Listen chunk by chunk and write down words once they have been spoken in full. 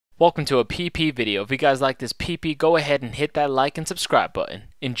Welcome to a PP video. If you guys like this PP, go ahead and hit that like and subscribe button.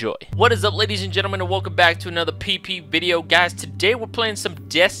 Enjoy. What is up, ladies and gentlemen, and welcome back to another PP video. Guys, today we're playing some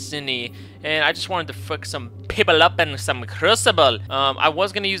Destiny, and I just wanted to fuck some people up and some Crucible. I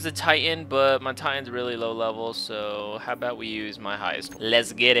was gonna use the Titan, but my Titan's really low level, so how about we use my highest?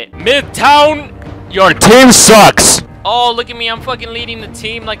 Let's get it. Midtown, your team sucks. Oh, look at me, I'm fucking leading the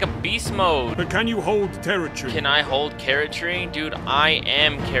team like a beast mode. But can you hold territory? Can I hold territory? Dude, I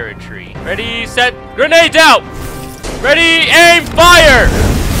am territory. Ready, set, grenades out! Ready, aim, fire!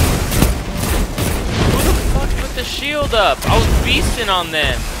 Who the fuck put the shield up? I was beasting on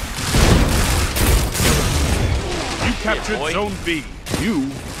them. You captured Zone B. You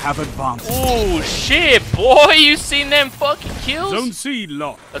have advanced. Ooh, shit, boy, you seen them fucking kills? Zone C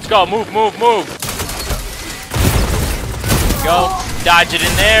locked. Let's go, move, move, move. Go, dodge it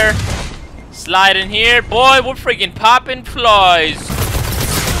in there. Slide in here, boy. We're freaking popping flies.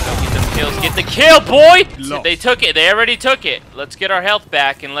 Go get them kills. Get the kill, boy. So they took it. They already took it. Let's get our health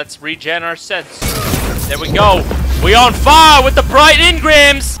back and let's regen our sets. There we go. We on fire with the bright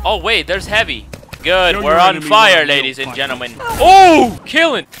engrams. Oh wait, there's heavy. Good. We're on fire, ladies and gentlemen. Oh,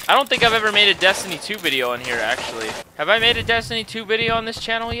 killing. I don't think I've ever made a Destiny 2 video on here, actually. Have I made a Destiny 2 video on this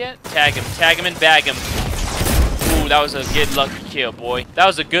channel yet? Tag him and bag him. Ooh, that was a good lucky kill, boy. That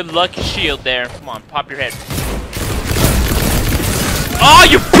was a good lucky shield there. Come on, pop your head. Oh,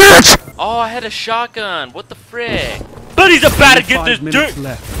 you bitch! Oh, I had a shotgun. What the frick? But he's about to get this dirt.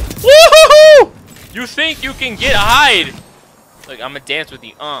 Woohoo! You think you can get a hide? Look, I'm gonna dance with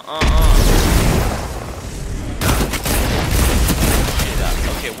you.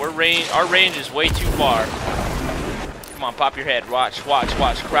 Okay, our range is way too far. Come on, pop your head. Watch, watch,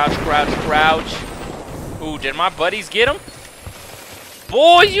 watch. Crouch, crouch, crouch. Ooh, did my buddies get him?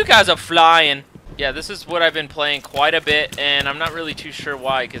 Boy, you guys are flying. Yeah, this is what I've been playing quite a bit, and I'm not really too sure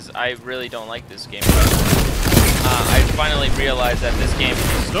why, because I really don't like this game. I finally realized that this game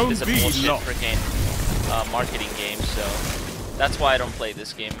is a bullshit freaking marketing game, so that's why I don't play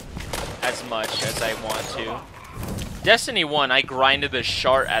this game as much as I want to. Destiny 1, I grinded the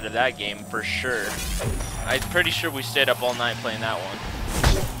shart out of that game for sure. I'm pretty sure we stayed up all night playing that one.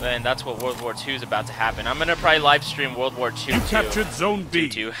 And that's what World War II is about to happen. I'm gonna probably live stream World War II. You captured Zone B.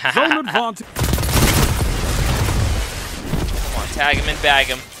 Zone advantage. Come on, tag him and bag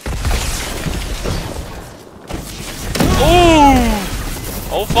him. Ooh!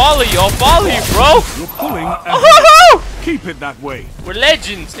 I'll follow you, bro. You're pulling ahead. Keep it that way. We're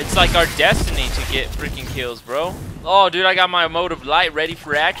legends. It's like our destiny to get freaking kills, bro. Oh, dude, I got my mode of light ready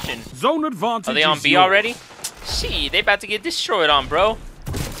for action. Zone advantage. Are they on B already? Shit, they about to get destroyed on, bro.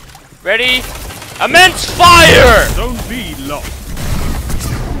 Ready? Immense fire! Zone B locked.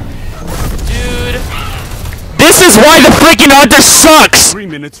 Dude. This is why the freaking hunter sucks! 3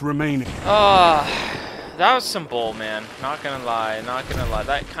 minutes remaining. That was some bull, man. Not gonna lie, not gonna lie.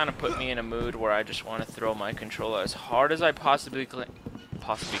 That kind of put me in a mood where I just want to throw my controller as hard as I possibly can.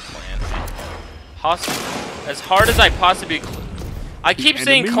 As hard as I possibly I keep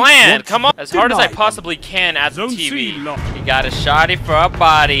saying clan. Come on. As hard as I possibly can at the TV. You got a shawty for a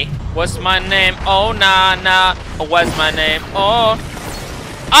body. What's my name? Oh, nah, nah. What's my name? Oh.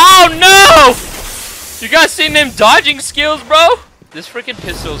 Oh, no! You guys seen them dodging skills, bro? This freaking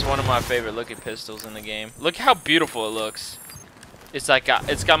pistol is one of my favorite looking pistols in the game. Look how beautiful it looks. It's like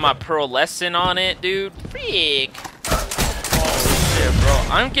it's got my pearlescent on it, dude. Freak. Oh, shit,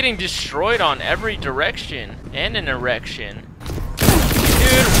 bro. I'm getting destroyed on every direction. And an erection.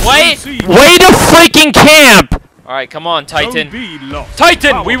 Dude, way to freaking camp! Alright, come on, Titan.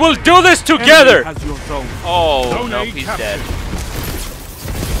 Titan, we will do this together! Oh, nope, he's dead.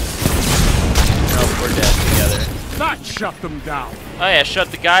 Nope, we're dead together. That shut them down. Oh yeah, shut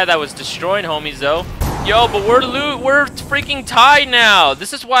the guy that was destroying homies, though. Yo, but we're freaking tied now.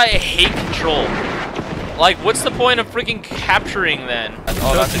 This is why I hate control. Like, what's the point of freaking capturing then?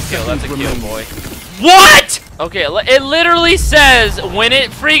 Oh, that's a kill, boy. What?! Okay, it literally says when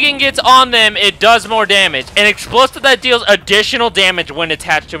it freaking gets on them, it does more damage. An explosive that deals additional damage when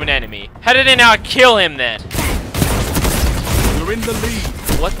attached to an enemy. How did it not kill him then? You're in the lead.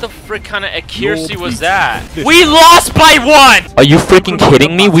 What the frick kind of accuracy was that? We lost by 1! Are you freaking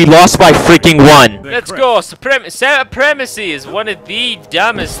kidding me? We lost by freaking 1. Let's go. Supremacy is one of the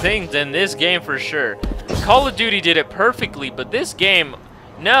dumbest things in this game for sure. Call of Duty did it perfectly, but this game...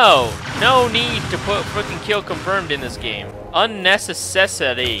 No need to put freaking kill confirmed in this game.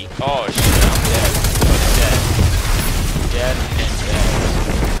 Unnecessary. Oh shit, I'm dead. Dead.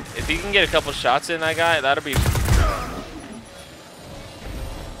 If you can get a couple shots in that guy, that'll be...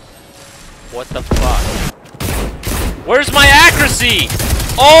 What the fuck? Where's my accuracy?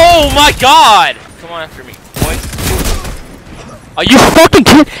 Oh my god! Come on after me, boys. Are you fucking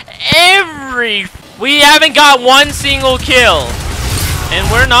kidding? We haven't got one single kill. And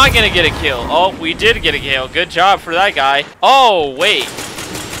we're not gonna get a kill. Oh, we did get a kill. Good job for that guy. Oh, wait.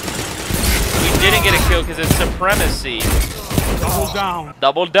 We didn't get a kill because it's supremacy. Double down.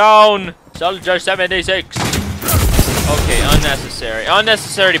 Double down. Soldier 76. Okay, unnecessary.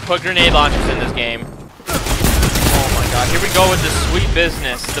 Unnecessary to put grenade launchers in this game. Oh my god. Here we go with the sweet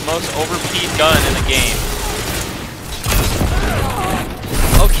business. The most overpeed gun in the game.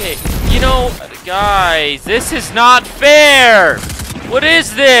 Okay, you know, guys, this is not fair. What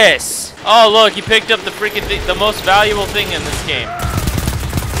is this? Oh, look, he picked up the freaking thing, the most valuable thing in this game.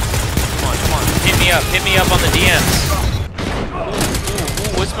 Come on, come on. Hit me up on the DMs.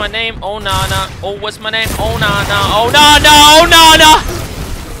 Ooh, what's my name? Oh, Nana. Oh, what's my name? Oh, Nana. Oh, Nana. Oh, Nana.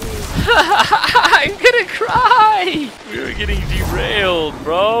 I'm gonna cry. We were getting derailed,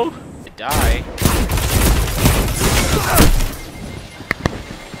 bro. I die.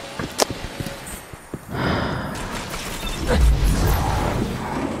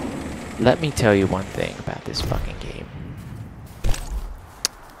 Let me tell you one thing about this fucking game.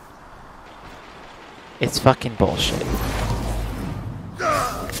 It's fucking bullshit.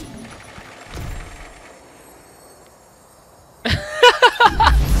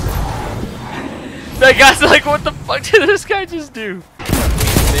 That guy's like, what the fuck did this guy just do?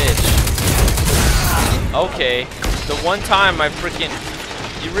 Bitch. Okay. The one time I freaking...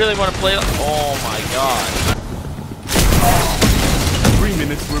 You really want to play... Oh my god. 3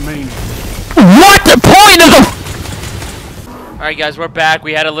 minutes remaining. What the point of the... Alright guys, we're back.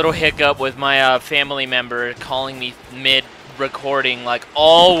 We had a little hiccup with my family member calling me mid-recording, like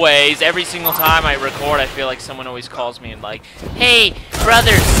always. Every single time I record, I feel like someone always calls me and like, hey,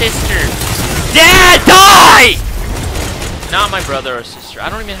 brother, sister, dad, die! Not my brother or sister. I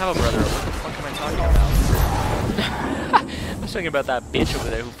don't even have a brother. What the fuck am I talking about? I'm talking about that bitch over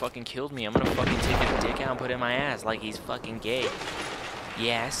there who fucking killed me. I'm gonna fucking take his dick out and put it in my ass like he's fucking gay.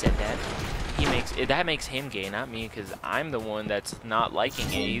 Yeah, I said that. That makes him gay, not me, because I'm the one that's not liking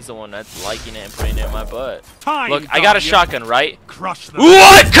it. He's the one that's liking it and putting it in my butt. Look, I got a shotgun, right? Crush them.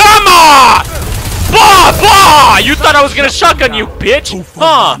 What? Come on! Bah! Bah! You thought I was gonna shotgun you, bitch?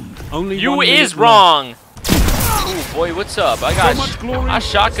 Huh? You is wrong. Ooh, boy, what's up? I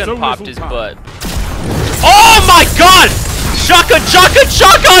shotgun popped his butt. Oh my god! Shotgun! Shotgun!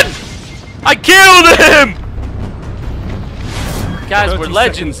 Shotgun! I killed him! Guys, we're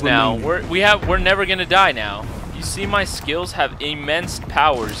legends now. We're never gonna die now. You see my skills have immense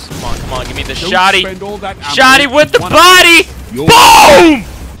powers. Come on, give me the shawty. Shawty with the body! Boom!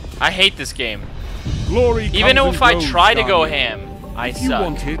 I hate this game. Even if I try to go ham, I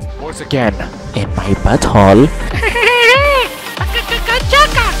suck. Once again, in my butthole.